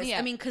 of course. Yeah.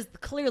 I mean, because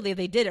clearly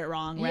they did it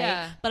wrong, right?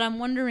 Yeah. But I'm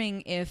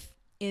wondering if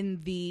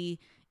in the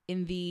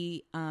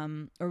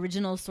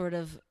original sort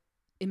of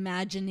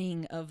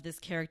imagining of this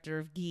character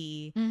of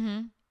Guy,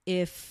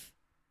 if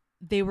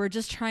they were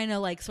just trying to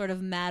like sort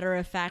of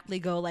matter-of-factly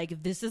go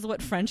like, this is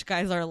what French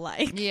guys are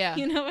like. Yeah.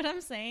 You know what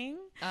I'm saying?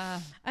 I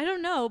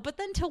don't know. But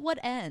then to what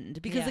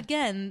end? Because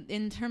again,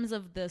 in terms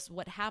of this,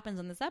 what happens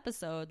in this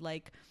episode,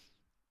 like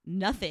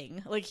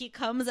nothing. Like he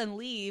comes and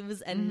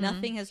leaves and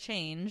nothing has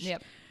changed.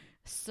 Yep.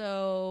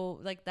 So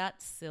like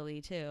that's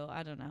silly too.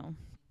 I don't know.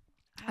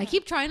 I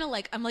keep trying to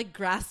like, I'm like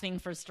grasping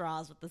for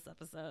straws with this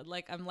episode.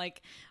 Like I'm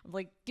like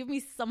give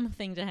me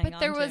something to hang on to. But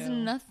there was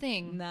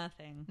nothing.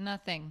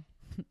 Nothing.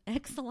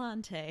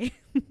 Excellente.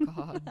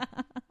 God.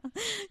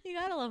 You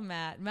gotta love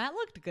Matt. Matt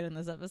looked good in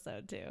this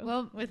episode too.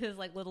 Well, with his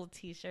like little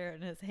t-shirt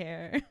and his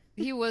hair.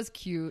 He was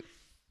cute.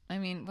 I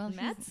mean, well,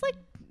 Matt's like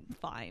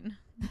fine.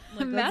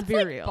 Like, Matt's let's be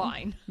like real.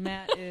 fine.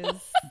 Matt is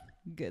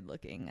good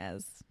looking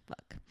as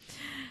fuck.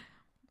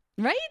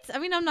 Right? I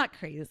mean, I'm not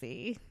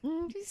crazy.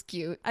 He's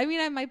cute. I mean,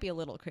 I might be a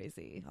little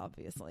crazy,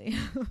 obviously,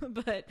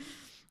 but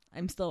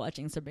I'm still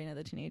watching Sabrina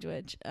the Teenage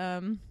Witch.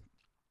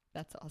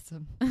 That's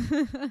awesome.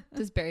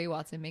 Does Barry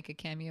Watson make a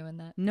cameo in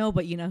that? No,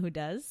 but you know who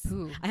does?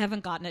 Who? I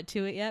haven't gotten it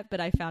to it yet, but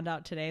I found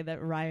out today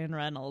that Ryan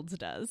Reynolds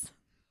does.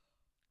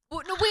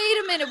 Oh, no,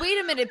 wait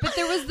a minute. But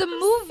there was the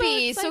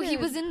movie, so he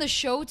was in the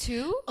show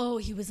too? Oh,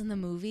 he was in the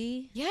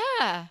movie?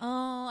 Yeah.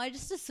 Oh, I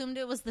just assumed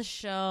it was the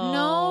show.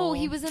 No,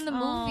 he was in the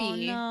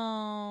movie.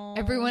 Oh, no.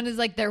 Everyone is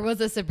like, there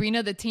was a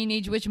Sabrina the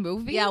Teenage Witch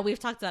movie? Yeah, we've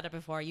talked about it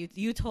before.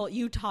 You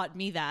taught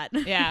me that.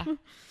 Yeah.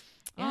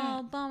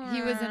 Oh, bummer.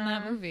 He was in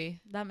that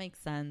movie. That makes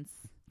sense.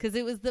 Because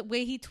it was the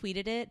way he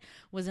tweeted it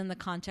was in the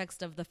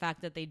context of the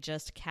fact that they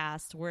just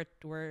cast, we're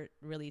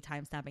really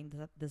time-stamping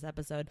this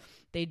episode,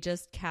 they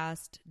just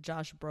cast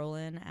Josh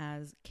Brolin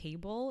as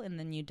Cable in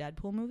the new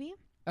Deadpool movie.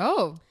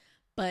 Oh.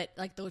 But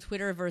like the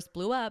Twitterverse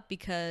blew up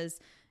because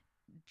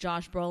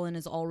Josh Brolin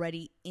is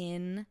already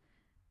in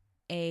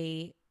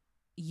a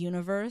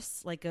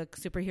universe, like a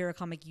superhero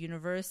comic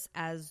universe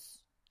as,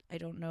 I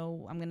don't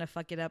know, I'm going to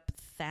fuck it up,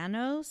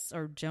 Thanos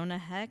or Jonah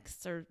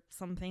Hex or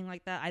something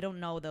like that. I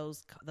don't know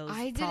those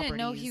I didn't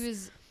know he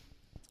was...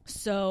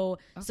 So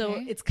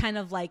Okay. it's kind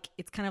of like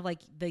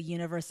the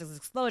universe is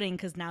exploding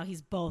because now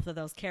he's both of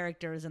those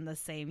characters in the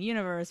same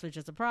universe, which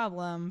is a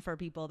problem for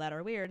people that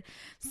are weird.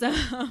 So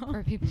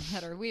For people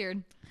that are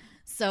weird.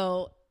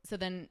 So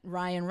then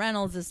Ryan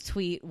Reynolds'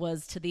 tweet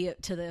was to the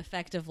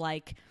effect of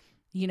like,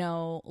 you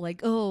know, like,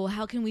 oh,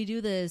 how can we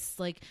do this?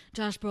 Like,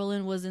 Josh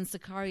Brolin was in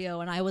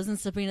Sicario and I was in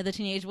Sabrina the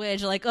Teenage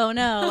Witch. Like, oh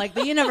no, like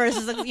the universe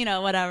is, you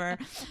know, whatever.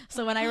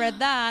 So when I read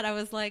that, I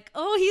was like,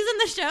 oh, he's in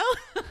the show.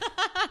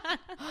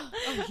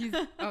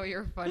 Oh,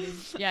 you're funny.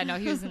 Yeah, no,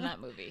 he was in that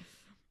movie.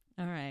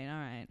 All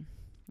right.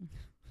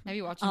 Have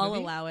you watched the I'll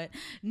movie? allow it.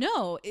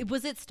 No,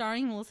 was it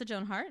starring Melissa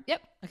Joan Hart?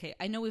 Yep. Okay,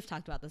 I know we've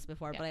talked about this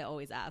before, Yeah. but I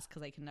always ask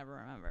because I can never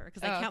remember.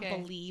 Because Oh, I can't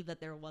okay. believe that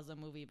there was a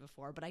movie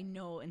before, but I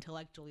know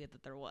intellectually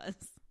that there was.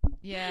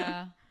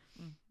 Yeah.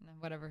 No,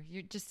 whatever.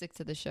 You just stick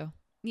to the show.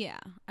 Yeah,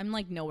 I'm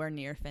like nowhere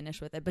near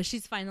finished with it, but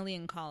she's finally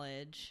in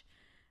college,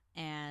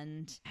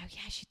 and Oh,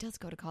 yeah, she does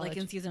go to college. like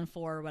in season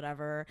 4 or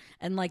whatever,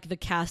 and like the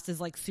cast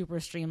is like super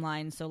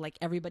streamlined, so like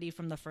everybody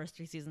from the first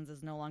 3 seasons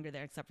is no longer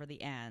there except for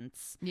the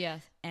ants,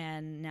 Yes.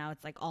 and now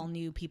it's like all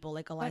new people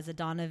like Eliza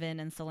Donovan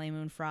and Soleil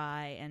Moon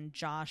Frye and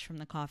Josh from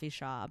the coffee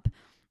shop.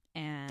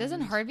 And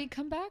Doesn't Harvey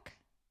come back?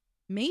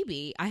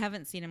 maybe I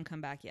haven't seen him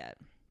come back yet.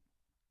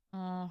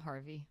 Oh,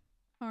 Harvey.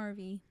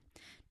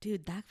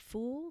 Dude, that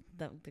fool,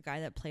 the guy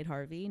that played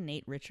Harvey,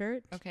 Nate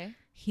Richard. Okay.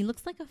 He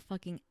looks like a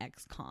fucking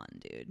ex-con,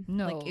 dude.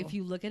 No. Like, if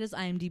you look at his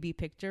IMDb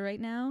picture right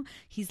now,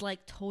 he's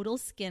like total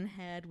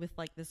skinhead with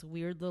like this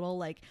weird little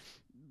like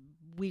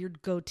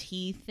weird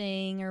goatee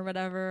thing or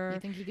whatever. You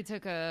think he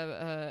took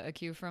a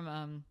cue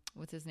from,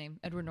 what's his name?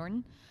 Edward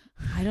Norton?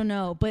 I don't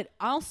know. But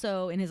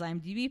also in his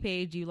IMDb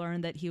page, you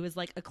learn that he was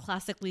like a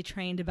classically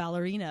trained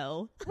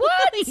ballerino.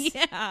 What?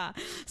 Yeah.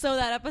 So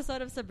that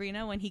episode of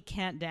Sabrina when he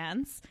can't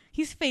dance,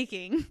 he's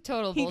faking.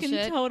 Total He bullshit.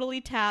 can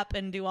totally tap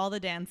and do all the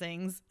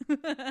dancings.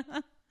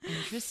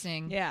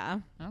 Interesting. Yeah.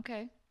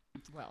 Okay.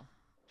 Well.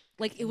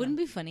 Like, it wouldn't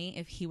be funny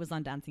if he was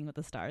on Dancing with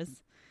the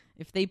Stars.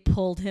 If they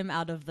pulled him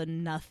out of the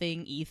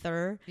nothing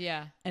ether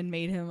Yeah. and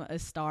made him a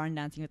star in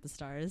Dancing with the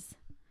Stars.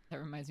 That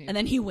reminds me. And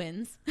then he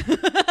wins.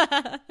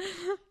 That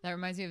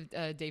reminds me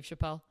of Dave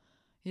Chappelle.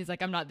 He's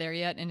like, I'm not there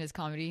yet in his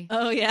comedy.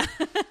 Oh, yeah.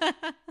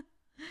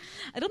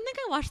 I don't think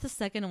I watched the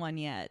second one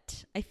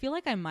yet. I feel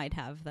like I might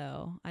have,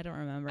 though. I don't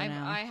remember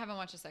now. I haven't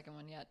watched the second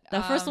one yet.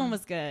 The first one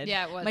was good.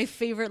 Yeah, it was. My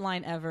favorite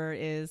line ever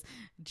is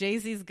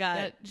Jay-Z's got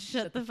That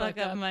shut the fuck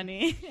up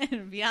money,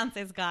 and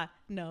Beyonce's got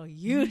no,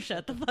 you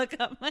shut the fuck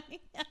up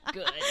money.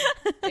 good.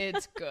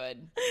 It's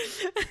good.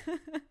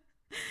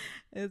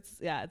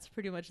 It's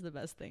pretty much the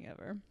best thing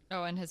ever.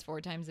 Oh, and his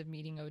 4 times of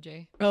meeting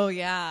OJ. Oh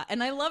yeah,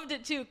 and I loved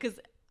it too because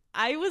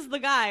I was the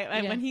guy,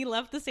 and when he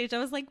left the stage, I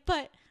was like,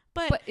 but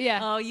yeah.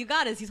 Oh, you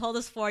got us. He told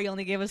us 4. You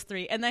only gave us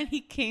 3, and then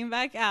he came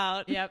back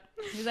out. Yep.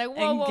 He's like,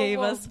 whoa, gave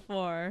us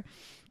 4,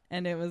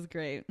 and it was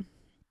great.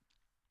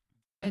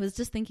 I was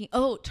just thinking,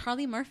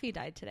 Charlie Murphy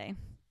died today.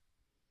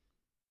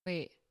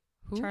 Wait,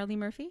 who? Charlie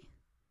Murphy?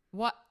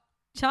 What?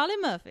 Charlie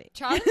Murphy.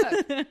 Charlie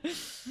Murphy.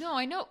 No,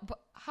 I know, but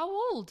how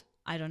old?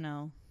 I don't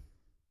know.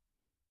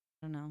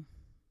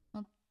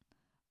 Well,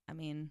 I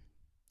mean,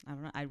 I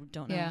don't know. I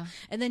don't know. Yeah.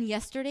 And then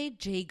yesterday,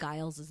 Jay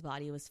Giles'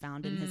 body was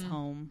found in his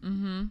home.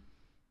 Mm-hmm.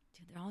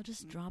 Dude, they're all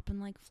just dropping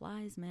like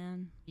flies,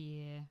 man.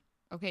 Yeah.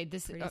 Okay,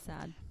 this is pretty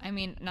sad. I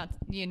mean, not,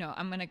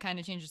 I'm going to kind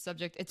of change the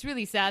subject. It's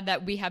really sad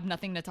that we have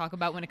nothing to talk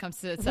about when it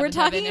comes to 7-Eleven. We're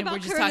talking and about we're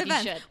just current talking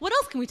events. shit. What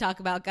else can we talk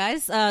about,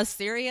 guys?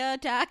 Syria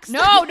attacks?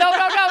 No, we're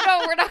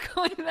not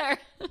going there.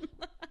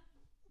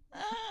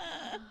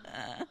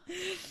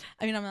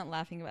 I mean, I'm not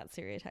laughing about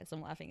Syria attacks.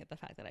 I'm laughing at the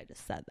fact that I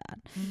just said that.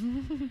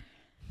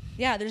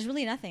 Yeah, there's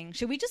really nothing.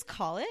 Should we just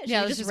call it?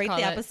 Should we just rate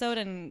the episode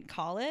and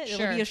call it?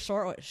 Sure. It'll be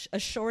a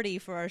shorty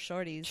for our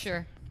shorties.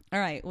 Sure. All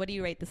right. What do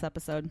you rate this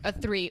episode? A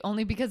 3,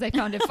 only because I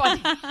found it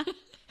funny.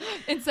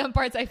 In some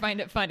parts, I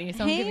find it funny,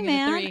 so I'm giving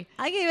it a 3.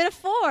 I gave it a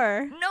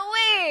 4. No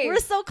way! We're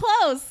so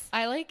close.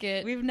 I like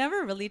it. We've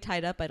never really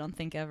tied up, I don't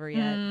think, ever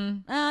yet.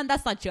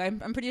 That's not true.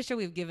 I'm pretty sure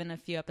we've given a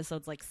few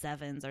episodes like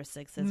 7s or 6s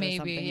or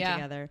something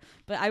together.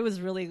 But I was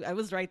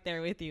right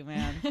there with you,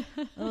 man.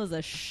 It was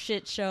a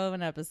shit show of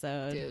an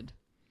episode. Dude.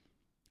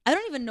 I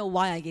don't even know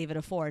why I gave it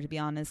a 4, to be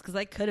honest, because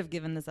I could have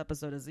given this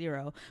episode a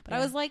 0. But I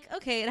was like,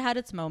 okay, it had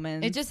its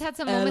moments. It just had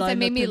some moments that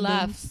made me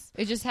laugh.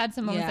 It just had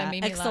some moments that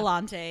made me laugh.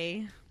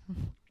 Excellente.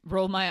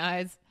 Roll my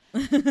eyes.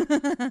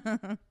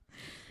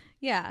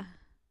 Yeah.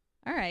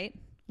 All right.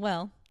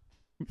 Well.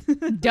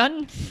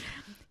 Done.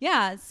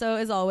 Yeah. So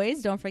as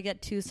always, don't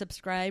forget to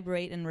subscribe,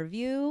 rate, and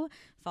review.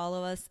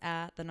 Follow us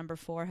at the number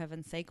 4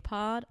 Heaven's Sake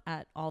Pod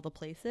at all the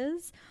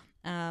places.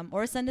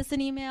 Or send us an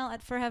email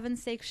at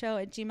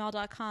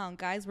forheavensakeshow@gmail.com.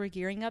 Guys, we're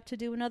gearing up to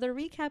do another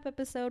recap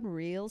episode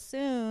real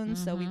soon.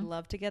 So we'd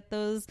love to get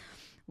those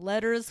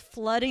letters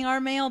flooding our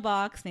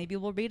mailbox. Maybe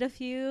we'll read a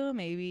few.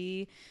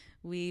 Maybe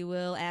we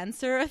will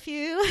answer a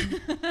few.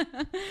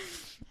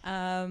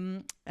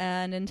 And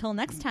until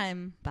next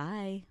time,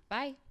 bye.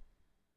 Bye.